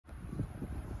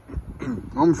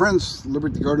Home friends,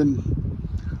 Liberty Garden,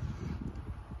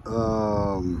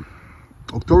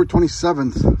 October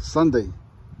 27th, Sunday.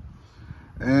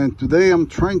 And today I'm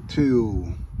trying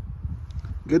to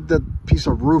get that piece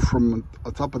of roof from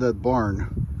the top of that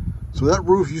barn. So that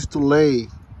roof used to lay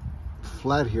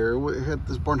flat here.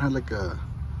 This barn had like a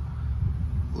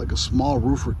small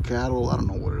roof for cattle. I don't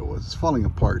know what it was. It's falling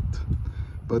apart.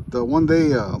 But one day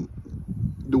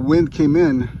the wind came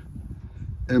in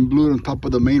and blew it on top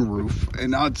of the main roof,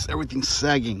 and now everything's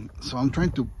sagging. So I'm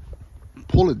trying to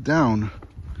pull it down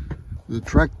with a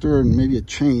tractor and maybe a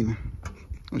chain.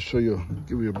 I'll show you,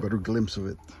 give you a better glimpse of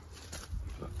it.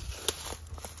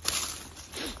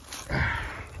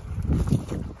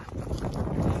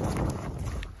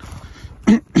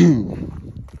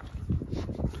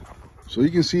 So you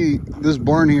can see this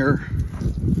barn here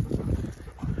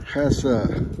has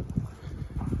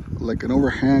like an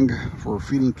overhang for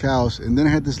feeding cows, and then it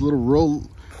had this real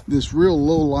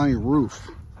low-lying roof.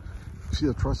 You see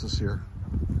the trusses here,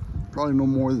 probably no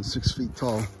more than 6 feet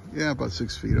tall. Yeah, about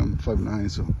 6 feet. I'm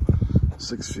 5'9", so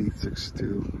 6 feet,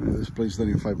 6'2". This place is not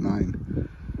even 5'9".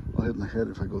 I'll hit my head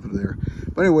if I go through there.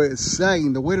 But anyway, it's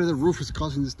sagging. The weight of the roof is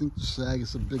causing this thing to sag.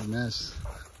 It's a big mess.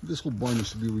 This whole barn needs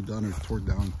to be redone or torn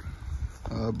down.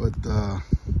 But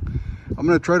I'm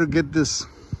gonna try to get this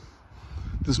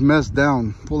mess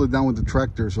down, pull it down with the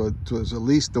tractor, so at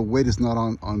least the weight is not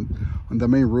on the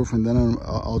main roof, and then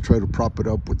I'll try to prop it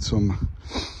up with some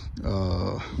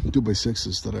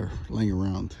 2x6s that are laying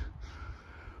around.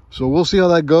 So we'll see how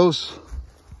that goes.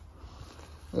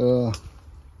 I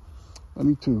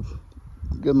need to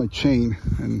get my chain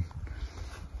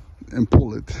and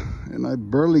pull it, and I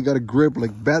barely got a grip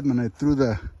like Batman. I threw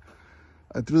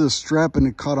the strap and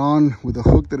it caught on with the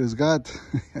hook that it's got.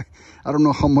 I don't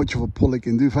know how much of a pull I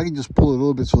can do. If I can just pull it a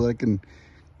little bit so that I can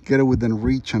get it within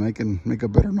reach and I can make a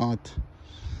better knot,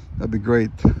 that'd be great.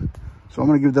 So I'm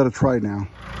gonna give that a try now.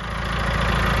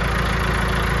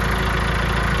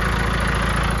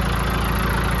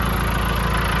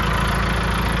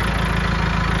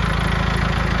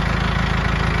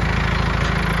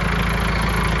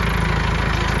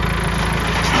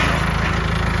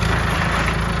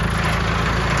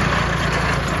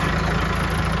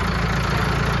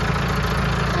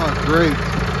 Great.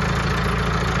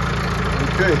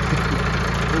 Okay.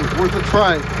 It was worth a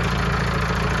try.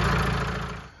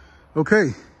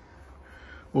 Okay.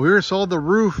 Well, here's all the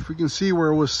roof. You can see where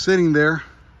it was sitting there.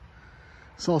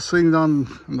 It's all sitting on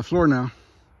the floor now.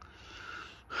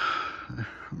 I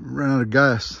ran out of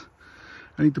gas.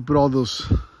 I need to put all those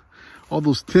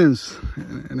tins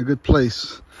in a good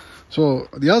place. So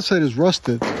the outside is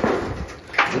rusted,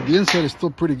 but the inside is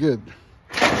still pretty good.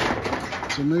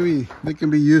 So maybe they can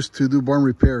be used to do barn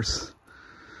repairs.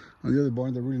 On the other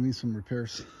barn that really needs some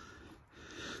repairs,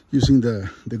 using the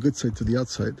good side to the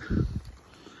outside.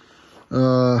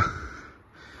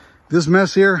 This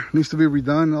mess here needs to be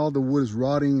redone. All the wood is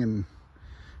rotting and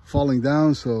falling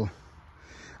down. So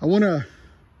I wanna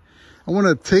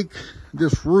take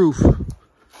this roof.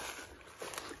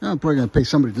 I'm probably gonna pay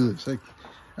somebody to do this.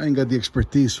 I ain't got the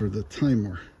expertise or the time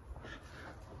or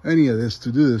any of this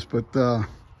to do this, but I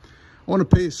want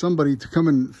to pay somebody to come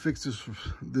and fix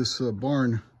this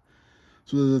barn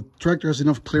so that the tractor has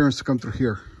enough clearance to come through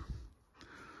here.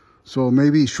 So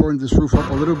maybe shorten this roof up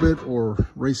a little bit or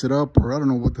raise it up, or I don't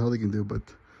know what the hell they can do, but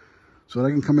so that I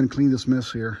can come and clean this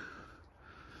mess here.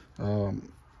 And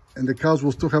the cows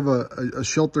will still have a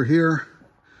shelter here.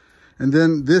 And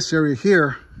then this area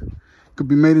here could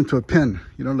be made into a pen,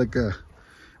 you know, like a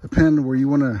pen where you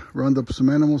want to round up some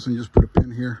animals and just put a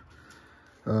pen here.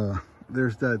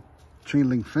 There's that chain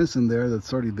link fence in there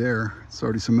that's already there. It's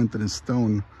already cemented in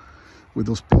stone with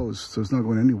those posts, so it's not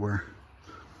going anywhere.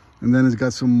 And then it's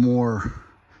got some more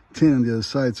tin on the other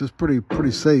side, so it's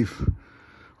pretty safe.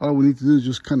 All we need to do is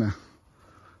just kind of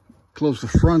close the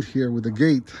front here with the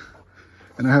gate,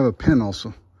 and I have a pen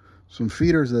also, some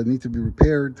feeders that need to be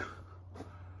repaired,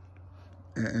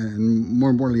 and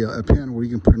more importantly a pen where you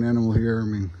can put an animal here. I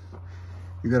mean,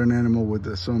 you got an animal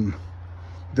with some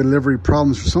delivery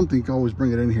problems or something, you can always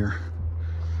bring it in here.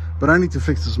 But I need to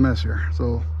fix this mess here,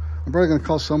 so I'm probably gonna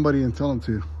call somebody and tell them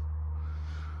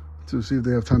to see if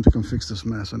they have time to come fix this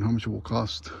mess and how much it will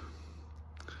cost.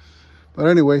 But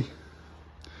anyway,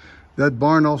 that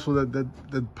barn also,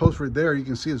 that post right there, you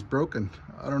can see it's broken.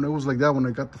 I don't know, it was like that when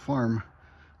I got the farm.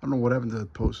 I don't know what happened to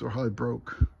that post or how it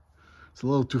broke. It's a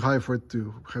little too high for it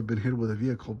to have been hit with a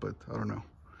vehicle, but I don't know.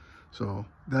 So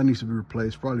that needs to be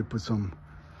replaced. Probably put some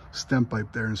stem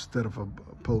pipe there instead of a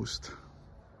post.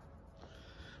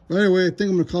 But anyway, I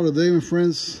think I'm gonna call it a day, my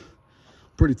friends.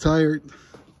 Pretty tired.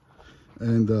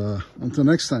 And until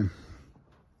next time.